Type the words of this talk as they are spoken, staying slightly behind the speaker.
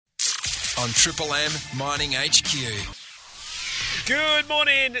on Triple M Mining HQ. Good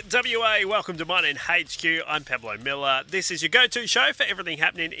morning, WA. Welcome to Mining HQ. I'm Pablo Miller. This is your go-to show for everything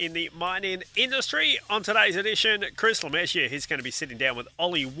happening in the mining industry. On today's edition, Chris Lemessier, he's going to be sitting down with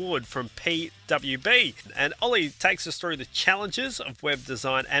Ollie Wood from PWD. And Ollie takes us through the challenges of web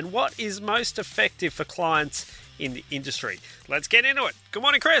design and what is most effective for clients in the industry. Let's get into it. Good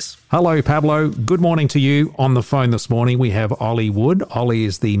morning, Chris. Hello, Pablo. Good morning to you. On the phone this morning, we have Ollie Wood. Ollie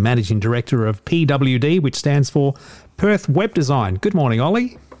is the Managing Director of PWD, which stands for Perth Web Design. Good morning,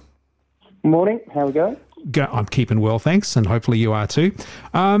 Ollie. Morning. How are we going? I'm keeping well, thanks, and hopefully you are too.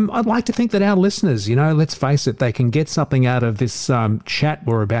 I'd like to think that our listeners, let's face it, they can get something out of this chat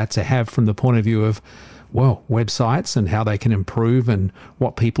we're about to have from the point of view of, websites and how they can improve and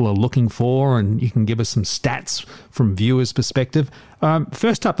what people are looking for, and you can give us some stats from viewers' perspective.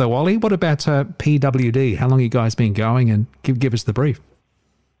 First up, though, Ollie, what about PWD? How long have you guys been going, and give us the brief?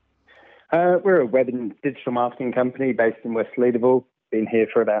 We're a web and digital marketing company based in West Leederville. Been here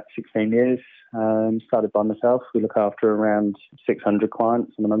for about 16 years. Started by myself. We look after around 600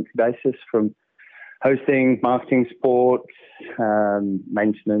 clients on a monthly basis, from hosting, marketing support,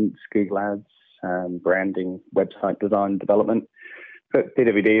 maintenance, Google Ads, branding, website design, development. But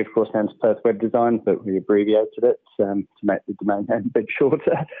PWD, of course, stands for Perth Web Design, but we abbreviated it to make the domain name a bit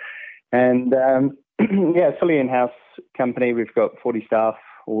shorter. And fully in-house company. We've got 40 staff,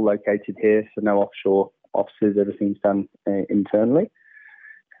 all located here, so no offshore offices. Everything's done internally.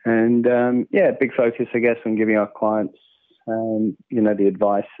 And big focus, I guess, on giving our clients, the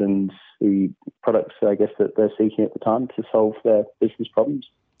advice and the products, I guess, that they're seeking at the time to solve their business problems.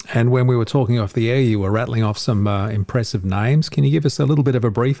 And when we were talking off the air, you were rattling off some impressive names. Can you give us a little bit of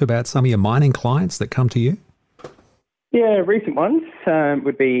a brief about some of your mining clients that come to you? Yeah, recent ones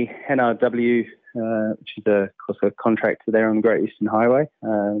would be NRW, which is of course a contractor there on the Great Eastern Highway,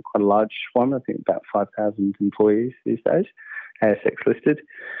 quite a large one, I think about 5,000 employees these days, ASX listed.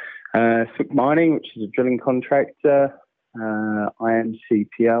 Swick Mining, which is a drilling contractor,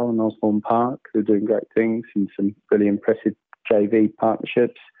 IMCPL and Osborne Park, who are doing great things and some really impressive JV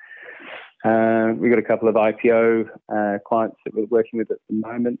partnerships. We've got a couple of IPO clients that we're working with at the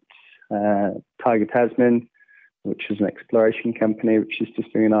moment. Tiger Tasman, which is an exploration company, which is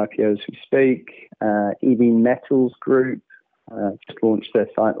just doing an IPO as we speak. EV Metals Group just launched their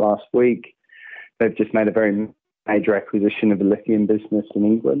site last week. They've just made a very major acquisition of a lithium business in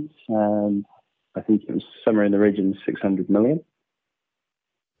England. I think it was somewhere in the region of 600 million.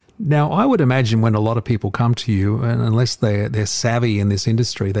 Now, I would imagine when a lot of people come to you, and unless they're savvy in this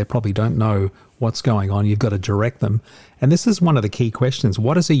industry, they probably don't know what's going on. You've got to direct them. And this is one of the key questions.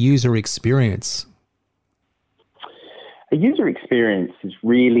 What is a user experience? A user experience is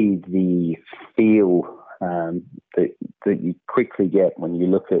really the feel that you quickly get when you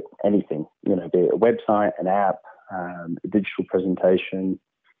look at anything, be it a website, an app, a digital presentation,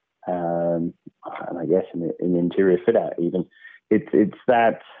 and I guess an interior fit out even. It's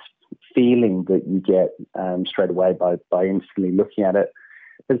that feeling that you get straight away by instantly looking at it,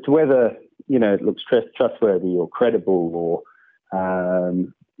 as to whether it looks trustworthy or credible, or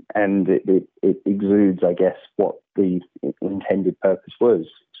and it exudes, I guess, what the intended purpose was.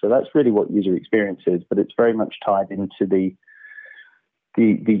 So that's really what user experience is, but it's very much tied into the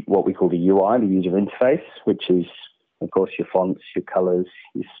what we call the UI, the user interface, which is, of course, your fonts, your colours,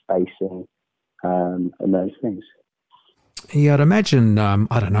 your spacing, and those things. Yeah, I'd imagine,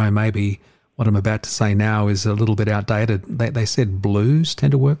 maybe what I'm about to say now is a little bit outdated. They said blues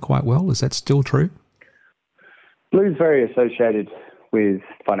tend to work quite well. Is that still true? Blue's very associated with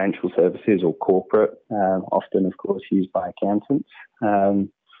financial services or corporate, often, of course, used by accountants.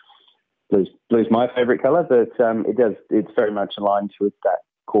 Blue's my favourite colour, but it's very much aligned with that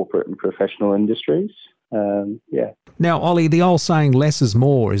corporate and professional industries. Now, Ollie, the old saying, less is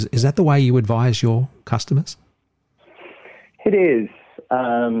more, is that the way you advise your customers? It is.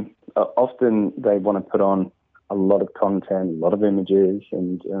 Often they want to put on a lot of content, a lot of images,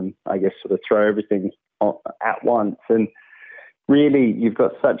 and I guess sort of throw everything at once. And really, you've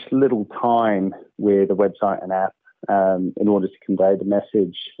got such little time with a website and app in order to convey the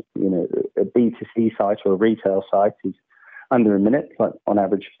message. A B2C site or a retail site is under a minute, like on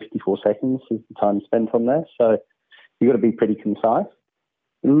average 54 seconds is the time spent on there. So you've got to be pretty concise.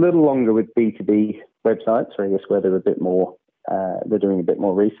 A little longer with B2B websites, or I guess where they're a bit more, they're doing a bit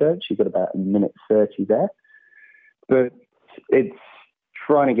more research. You've got about 1:30 there. But it's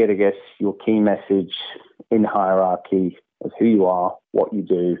trying to get, I guess, your key message in hierarchy of who you are, what you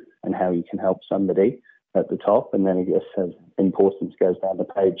do, and how you can help somebody at the top. And then I guess as importance goes down the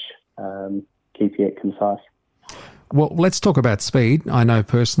page, keeping it concise. Well, let's talk about speed. I know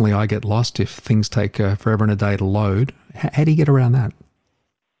personally I get lost if things take forever and a day to load. How do you get around that?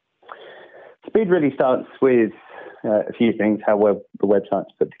 Speed really starts with a few things: how well the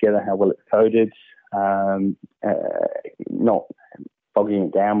website's put together, how well it's coded, not bogging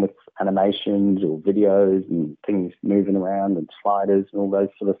it down with animations or videos and things moving around and sliders and all those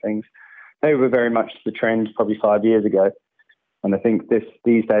sort of things. They were very much the trend probably 5 years ago. And I think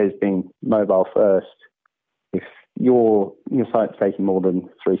these days being mobile first, if your site's taking more than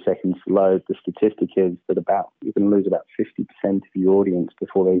 3 seconds to load, the statistic is that you're going to lose about 50% of your audience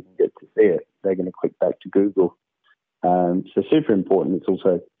before they even get to see it. They're going to click back to Google. So super important. It's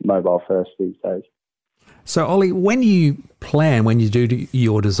also mobile first these days. So, Ollie, when you do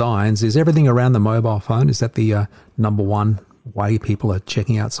your designs, is everything around the mobile phone? Is that the number one way people are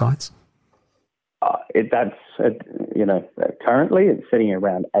checking out sites? Currently it's sitting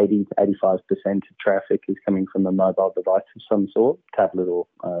around 80 to 85% of traffic is coming from a mobile device of some sort, tablet or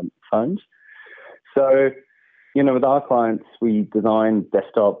phones. So, with our clients, we design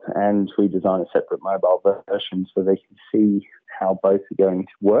desktop and we design a separate mobile version so they can see how both are going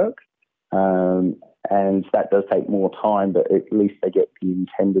to work. And that does take more time, but at least they get the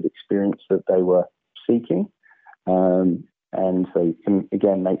intended experience that they were seeking. And so you can,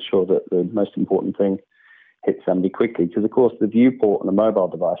 again, make sure that the most important thing hits somebody quickly. Because, of course, the viewport on a mobile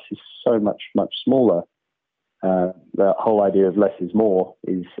device is so much, much smaller. The whole idea of less is more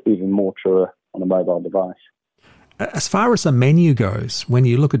is even more truer on a mobile device. As far as the menu goes, when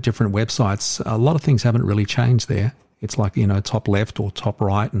you look at different websites, a lot of things haven't really changed there. It's like, top left or top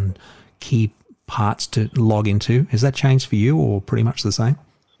right and key parts to log into. Has that changed for you or pretty much the same?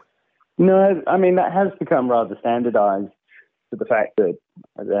 No, I mean, that has become rather standardized to the fact that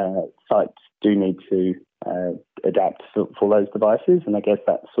sites do need to adapt for those devices. And I guess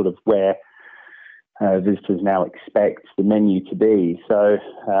that's sort of where visitors now expect the menu to be. So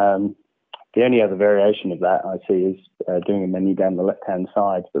the only other variation of that I see is doing a menu down the left-hand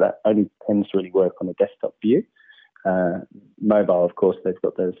side, but that only tends to really work on a desktop view. Mobile, of course, they've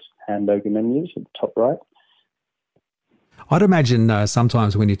got those hamburger menus at the top right. I'd imagine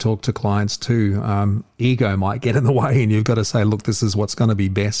sometimes when you talk to clients too, ego might get in the way and you've got to say, look, this is what's going to be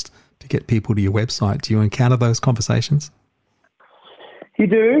best to get people to your website. Do you encounter those conversations? You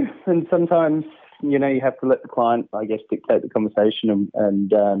do, and sometimes, you have to let the client, I guess, dictate the conversation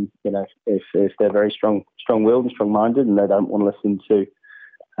and if they're very strong-willed and strong-minded and they don't want to listen to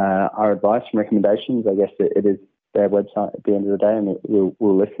our advice and recommendations, I guess it is their website at the end of the day, and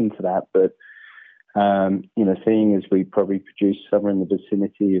we'll listen to that. But seeing as we probably produce somewhere in the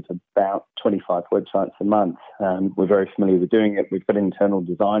vicinity of about 25 websites a month, we're very familiar with doing it. We've got internal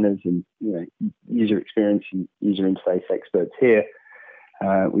designers and user experience and user interface experts here.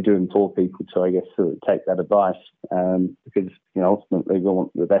 We do implore people to, I guess, sort of take that advice because ultimately we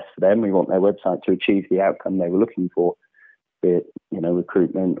want the best for them. We want their website to achieve the outcome they were looking for, be it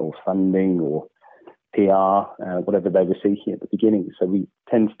recruitment or funding or PR, whatever they were seeking at the beginning. So we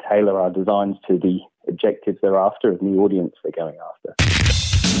tend to tailor our designs to the objectives they're after and the audience they're going after.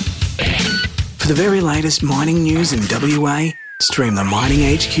 For the very latest mining news in WA, stream the Mining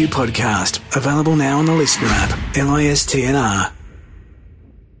HQ podcast, available now on the Listener app, LISTNR.